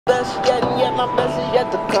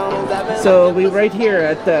So we're right here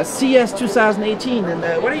at the CS 2018, and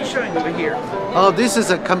what are you showing over here? Oh, this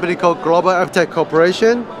is a company called Global Aiptek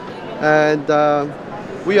Corporation, and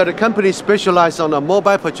we are the company specialized on a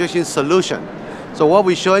mobile projection solution. So what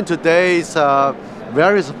we're showing today is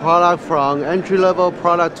various products from entry-level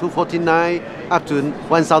product $249 up to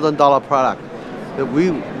 $1,000 product.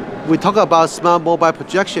 We talk about smart mobile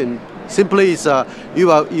projection. Simply is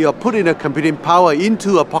you are putting a computing power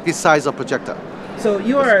into a pocket size of projector. So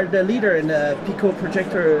you are the leader in the pico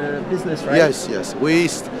projector business, right? Yes, yes. We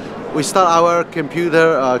start our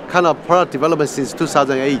computer kind of product development since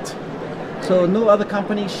 2008. So no other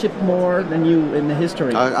company ship more than you in the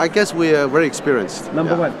history? I guess we are very experienced.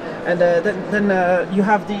 Number one. And then you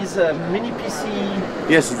have these mini PC.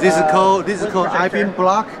 Yes, this is called IBM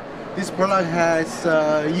block. This product has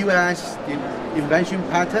US invention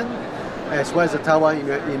patent as well as the Taiwan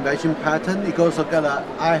invention patent. It also got an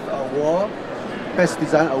IF award, Best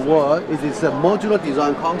Design Award. It is a modular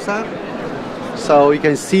design concept. So you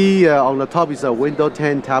can see on the top is a Windows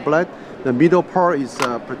 10 tablet. The middle part is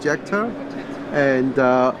a projector. And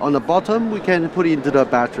on the bottom, we can put it into the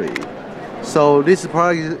battery. So this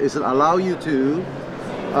product is allow you to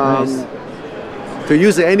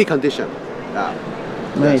use in any condition.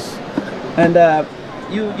 Nice. Yes. And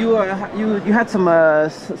you had some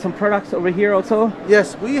products over here also?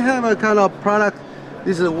 Yes, we have a kind of product.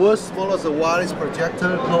 This is the world's smallest wireless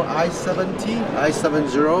projector called i70.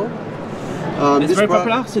 It's very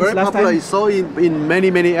popular since very last popular. time? It's sold in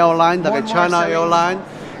many airlines like China Airline,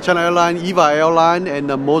 EVA Airline, and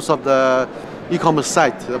most of the e-commerce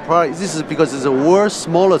site. The product, this is because it's the world's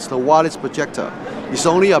smallest wireless projector. It's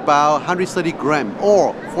only about 130 grams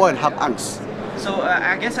or 4.5 ounces. So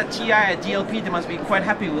I guess at TI, at DLP, they must be quite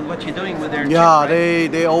happy with what you're doing with their chip, yeah, right?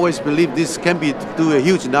 they always believe this can be do a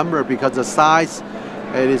huge number because the size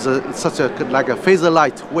and it's such a like a phaser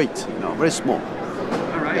light weight, very small.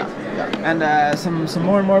 All right. Yeah. And some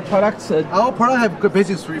more and more products. Our product have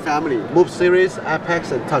basically three family: Move series,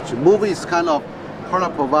 Apex, and Touch. Move is kind of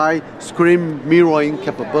product provide screen mirroring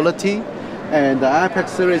capability, and the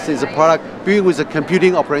Apex series is a product built with a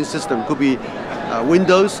computing operating system. Could be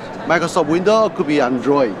Windows, Microsoft Windows, or could be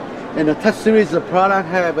Android. And the Touch series, the product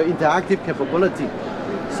have interactive capability.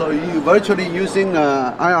 So you virtually using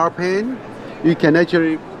IR pen, you can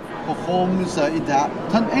actually perform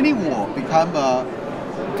turn any wall become a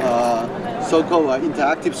so-called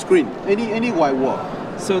interactive screen, any white wall.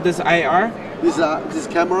 So this IR? This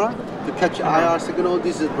camera to catch IR signal.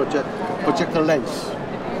 This is projector lens.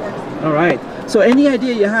 All right. So any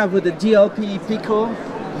idea you have with the DLP Pico?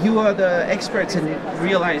 You are the experts in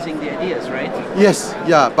realizing the ideas, right? Yes,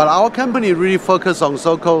 yeah. But our company really focus on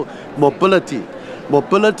so-called mobility,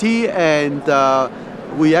 and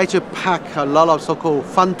we actually pack a lot of so-called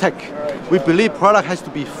fun tech. We believe product has to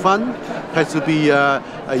be fun, has to be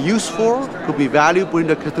useful, could be valuable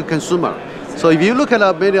to the consumer. So if you look at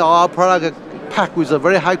many of our product packed with a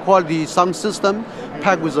very high quality sound system,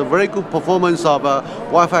 packed with a very good performance of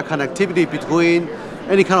Wi-Fi connectivity between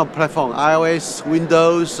any kind of platform, iOS,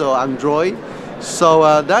 Windows, or Android.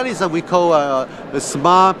 So that is what we call a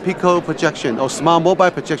smart pico projection or smart mobile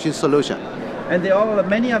projection solution. And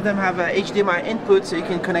many of them have a HDMI input, so you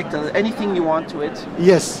can connect anything you want to it.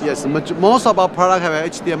 Yes. Most of our products have a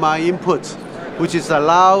HDMI input, which is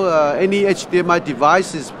allow any HDMI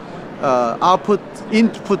devices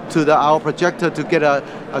input to our projector to get a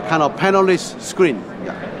kind of panelless screen.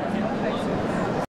 Yeah.